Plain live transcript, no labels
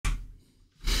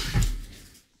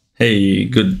Hey,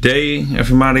 good day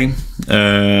everybody.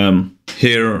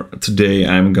 Here today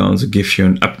I'm going to give you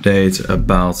an update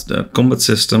about the combat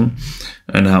system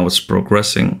and how it's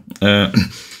progressing.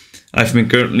 I've been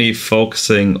currently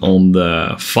focusing on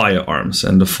the firearms,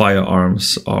 and the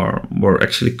firearms were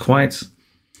actually quite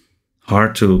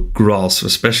hard to grasp,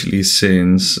 especially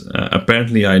since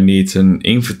apparently I need an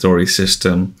inventory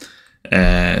system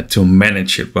to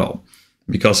manage it well.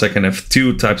 Because I can have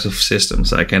two types of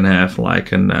systems. I can have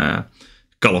like a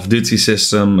Call of Duty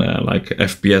system, like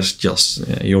FPS,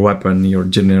 just your weapon, your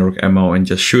generic ammo, and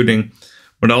just shooting.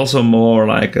 But also more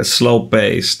like a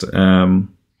slow-paced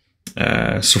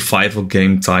survival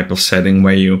game type of setting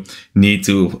where you need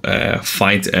to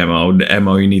find ammo. The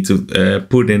ammo you need to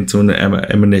put into an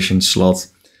ammunition slot,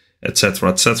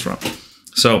 etc., etc.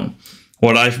 So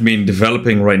what I've been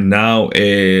developing right now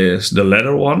is the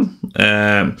latter one,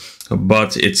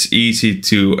 but it's easy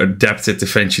to adapt it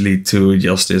eventually to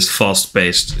just this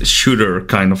fast-paced shooter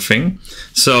kind of thing.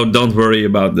 So don't worry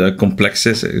about the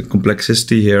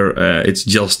complexity here. It's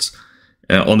just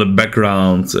on the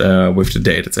background with the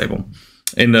data table.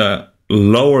 In the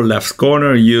lower left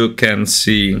corner, you can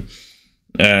see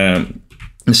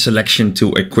selection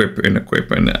to equip and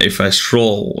equip, and if I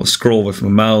scroll with my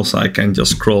mouse, I can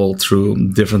just scroll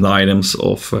through different items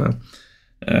of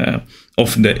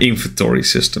the inventory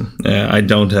system. I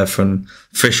don't have a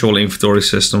visual inventory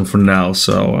system for now,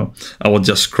 so I will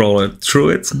just scroll through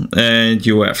it, and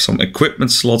you have some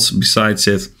equipment slots besides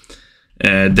it.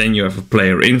 Then you have a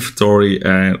player inventory,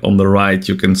 and on the right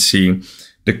you can see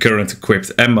the current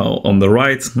equipped ammo on the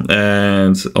right,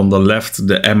 and on the left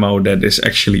the ammo that is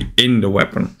actually in the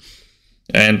weapon.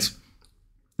 And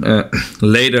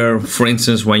later, for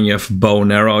instance, when you have bow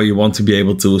and arrow, you want to be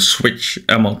able to switch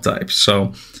ammo types.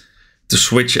 So to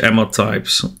switch ammo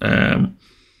types,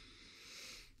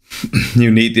 you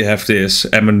need to have this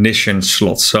ammunition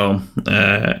slot. So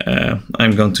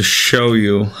I'm going to show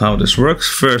you how this works.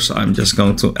 First, I'm just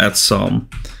going to add some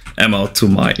ammo to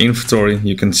my inventory.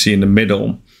 You can see in the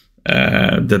middle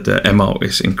that the ammo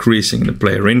is increasing in the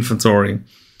player inventory.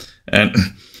 And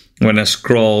when I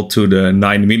scroll to the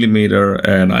 9mm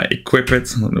and I equip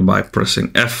it by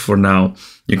pressing F for now,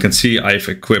 you can see I've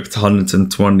equipped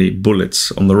 120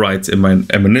 bullets on the right in my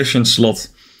ammunition slot,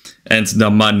 and now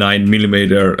my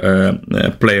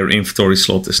 9mm player inventory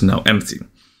slot is now empty.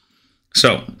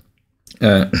 So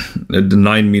the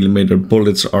 9mm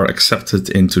bullets are accepted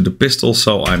into the pistol,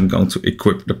 so I'm going to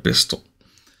equip the pistol.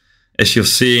 As you've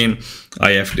seen,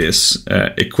 I have this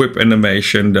equip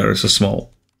animation. There is a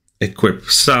small equip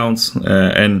sound,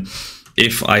 and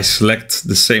if I select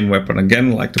the same weapon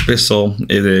again, like the pistol,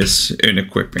 it is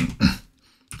unequipping.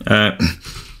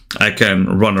 I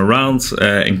can run around,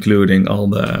 including all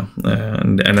the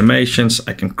animations.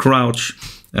 I can crouch.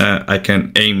 I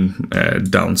can aim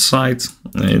down sight.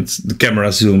 The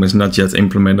camera zoom is not yet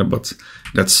implemented, but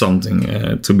that's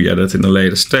something to be added in a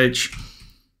later stage.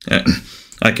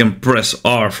 I can press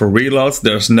R for reload.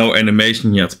 There's no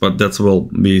animation yet, but that will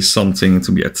be something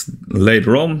to be added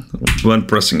later on. When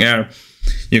pressing R,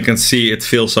 you can see it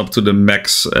fills up to the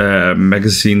max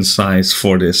magazine size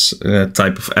for this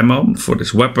type of ammo, for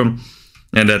this weapon,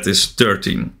 and that is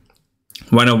 13.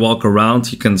 When I walk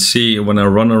around, you can see, when I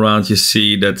run around, you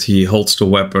see that he holds the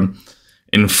weapon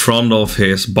in front of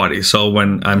his body. So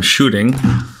when I'm shooting,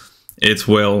 it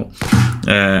will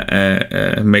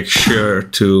make sure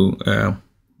to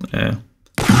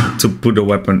put the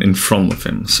weapon in front of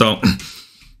him. So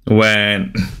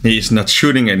when he's not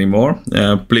shooting anymore,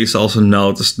 please also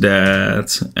notice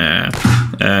that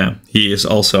he is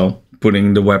also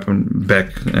putting the weapon back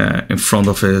in front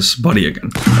of his body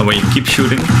again. And when you keep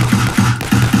shooting,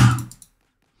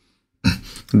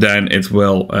 then it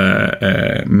will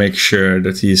make sure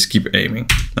that he's keep aiming.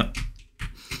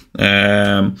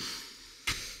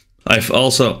 I've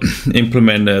also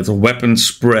implemented weapon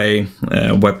spray,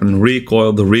 weapon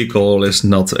recoil. The recoil is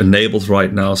not enabled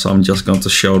right now, so I'm just going to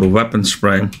show the weapon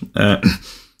spray.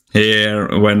 Here,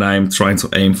 when I'm trying to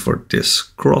aim for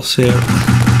this crosshair,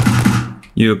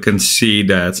 you can see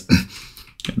that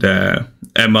the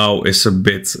ammo is a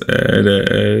bit,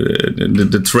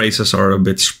 the traces are a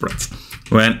bit spread.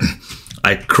 When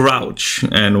I crouch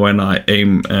and when I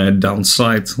aim down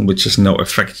sight, which is no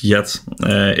effect yet,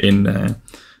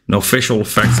 no visual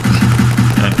effect,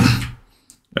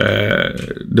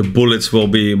 the bullets will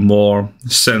be more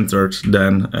centered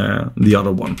than the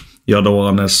other one. The other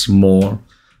one is more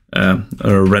a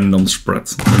random spread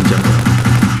in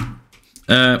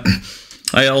general.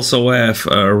 I also have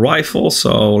a rifle,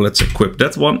 so let's equip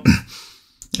that one.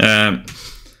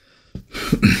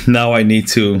 Now I need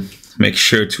to make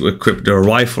sure to equip the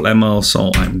rifle ammo,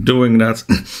 so I'm doing that.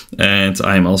 And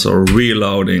I'm also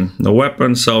reloading the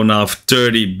weapon, so now I have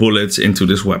 30 bullets into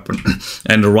this weapon.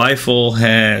 And the rifle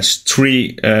has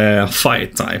 3 fire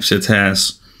types. It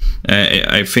has,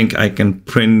 I think I can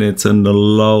print it in the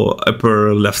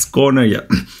upper left corner, yeah.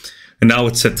 And now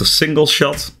it's set to single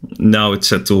shot, now it's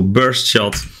set to a burst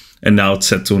shot, and now it's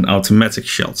set to an automatic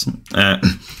shot.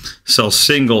 So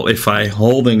single, if I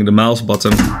holding the mouse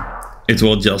button, it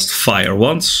will just fire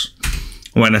once.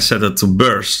 When I set it to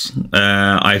burst,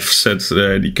 I've said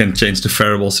you can change the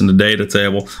variables in the data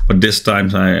table, but this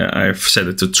time I've set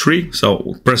it to 3.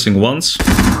 So pressing once,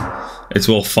 it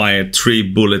will fire 3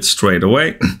 bullets straight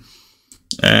away.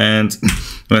 And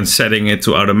when setting it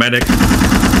to automatic,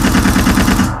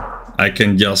 I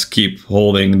can just keep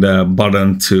holding the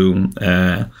button to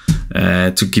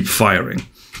keep firing.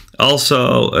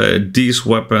 Also, these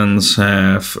weapons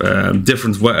have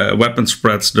different weapon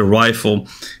spreads. The rifle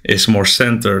is more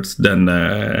centered than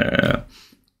the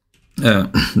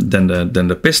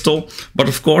pistol. But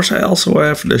of course, I also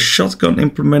have the shotgun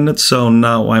implemented. So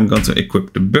now I'm going to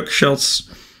equip the buckshots.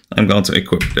 I'm going to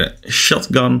equip the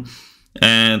shotgun,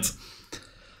 and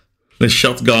the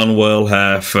shotgun will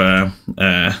have a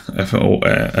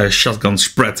shotgun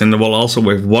spread, and it will also,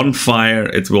 with one fire,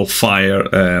 it will fire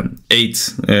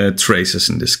 8 traces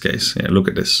in this case. Yeah, look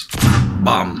at this.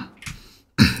 Bam.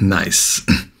 Nice.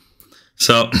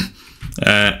 So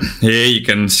here you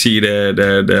can see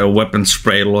the weapon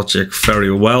spray logic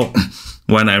very well.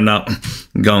 When I'm now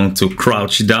going to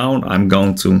crouch down, I'm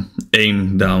going to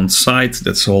aim down sight.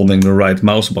 That's holding the right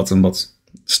mouse button, but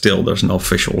still there's no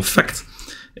visual effect.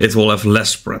 It will have less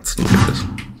spread. Look at this.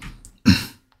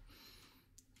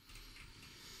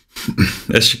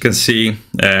 As you can see,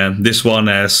 this one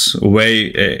is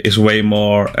way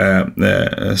more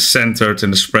centered,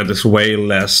 and the spread is way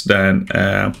less than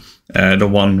the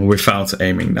one without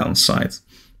aiming down sight.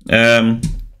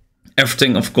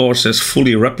 Everything, of course, is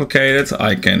fully replicated.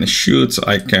 I can shoot,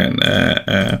 I can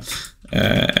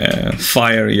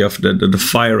fire. You have the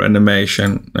fire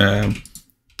animation.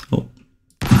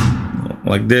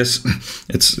 Like this,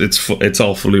 it's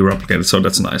all fully replicated, so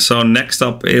that's nice. So next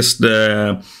up is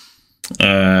the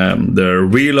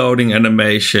reloading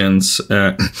animations,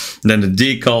 then the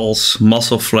decals,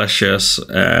 muzzle flashes,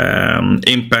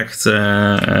 impact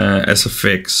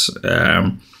SFX,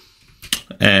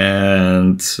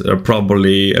 and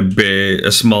probably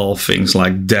a small things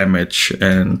like damage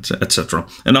and etc.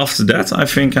 And after that, I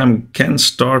think I can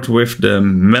start with the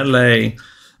melee.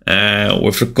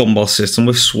 With the combo system,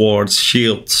 with swords,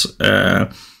 shields,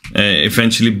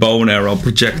 eventually bow and arrow,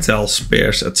 projectile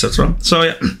spears, etc. So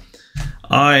yeah,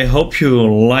 I hope you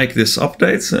like this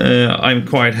update. I'm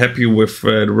quite happy with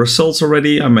the results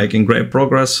already. I'm making great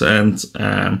progress, and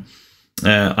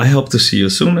I hope to see you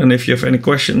soon. And if you have any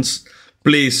questions,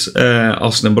 please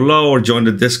ask them below or join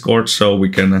the Discord so we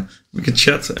can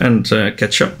chat and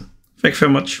catch up. Thank you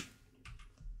very much.